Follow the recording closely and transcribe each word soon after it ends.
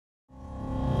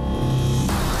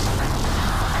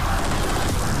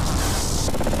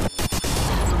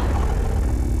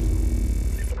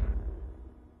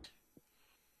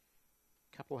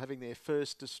having their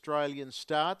first Australian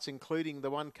starts, including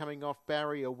the one coming off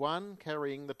barrier 1,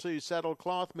 carrying the 2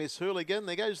 saddlecloth, Miss Hooligan.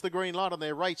 There goes the green light on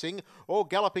their racing. All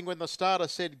galloping when the starter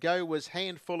said go was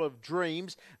Handful of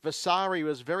Dreams. Vasari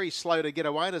was very slow to get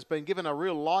away and has been given a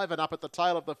real liven up at the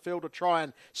tail of the field to try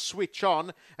and switch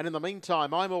on. And in the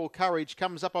meantime, I'm All Courage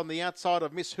comes up on the outside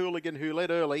of Miss Hooligan, who led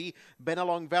early.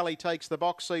 Benalong Valley takes the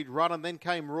box seat run, and then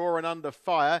came Roaring Under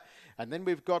Fire. And then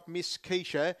we've got Miss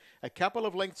Keisha a couple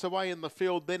of lengths away in the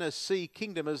field, then a Sea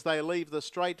Kingdom as they leave the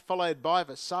straight, followed by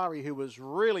Vasari, who was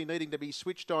really needing to be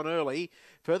switched on early.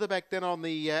 Further back then on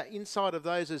the inside of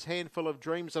those is Handful of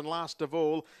Dreams, and last of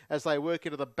all, as they work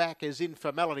into the back, is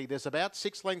Informality. There's about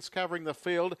 6 lengths covering the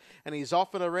field, and he's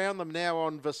off and around them now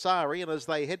on Vasari, and as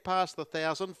they head past the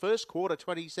 1,000, first quarter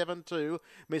 27-2,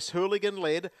 Miss Hooligan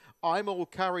led, I'm All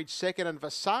Courage second, and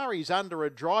Vasari's under a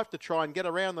drive to try and get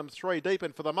around them 3 deep,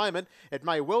 and for the moment, it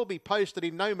may well be posted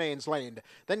in no man's land.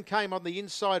 Then came on the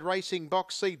inside racing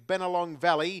box seat Benalong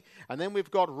Valley, and then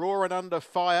we've got Roaring Under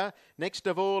Fire. Next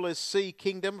of all is Sea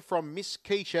Kingdom from Miss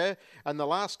Keisha, and the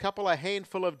last couple a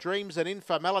Handful of Dreams and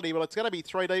Informality. Well, it's going to be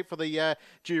 3 deep for the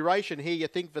duration here. You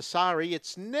think Vasari,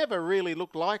 it's never really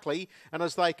looked likely, and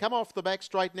as they come off the back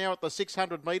straight now at the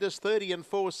 600 metres, 30 and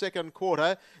 4 second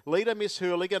quarter, leader Miss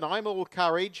Hooligan, I'm All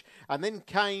Courage, and then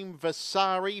came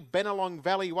Vasari. Benalong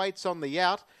Valley waits on the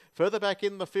out. Further back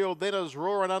in the field then is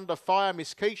Roaring Under Fire.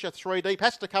 Miss Keisha 3 deep.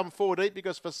 Has to come 4 deep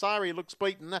because Vasari looks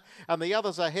beaten. And the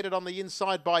others are headed on the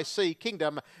inside by Sea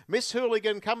Kingdom. Miss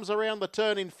Hooligan comes around the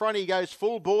turn in front. He goes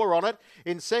full bore on it.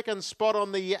 In second spot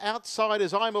on the outside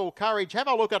is I'm All Courage. Have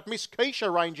a look at Miss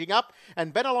Keisha ranging up.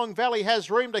 And Benalong Valley has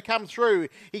room to come through.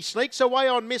 He sneaks away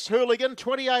on Miss Hooligan.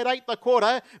 28-8 the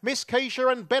quarter. Miss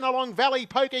Keisha and Benalong Valley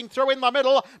poking through in the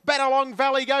middle. Benalong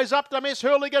Valley goes up to Miss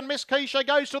Hooligan. Miss Keisha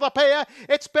goes to the pair.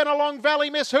 It's Benalong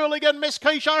Valley, Miss Hooligan, Miss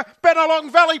Keisha.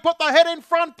 Benalong Valley put the head in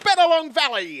front. Benalong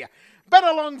Valley.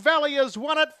 Benalong Valley has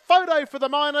won it. Photo for the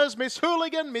miners. Miss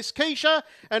Hooligan, Miss Keisha,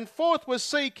 and fourth was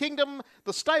Sea Kingdom,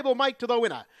 the stablemate to the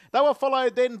winner. They were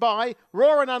followed then by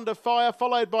Roaring Under Fire,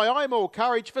 followed by I'm All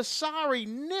Courage. Vasari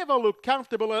never looked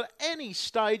comfortable at any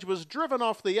stage, was driven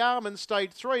off the arm and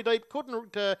stayed 3 deep,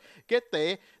 couldn't get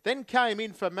there. Then came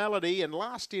Informality, and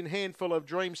last in Handful of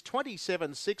Dreams,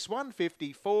 27-6,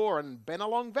 154, and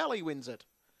Benalong Valley wins it.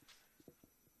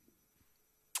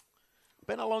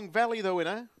 Benalong Valley the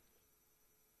winner.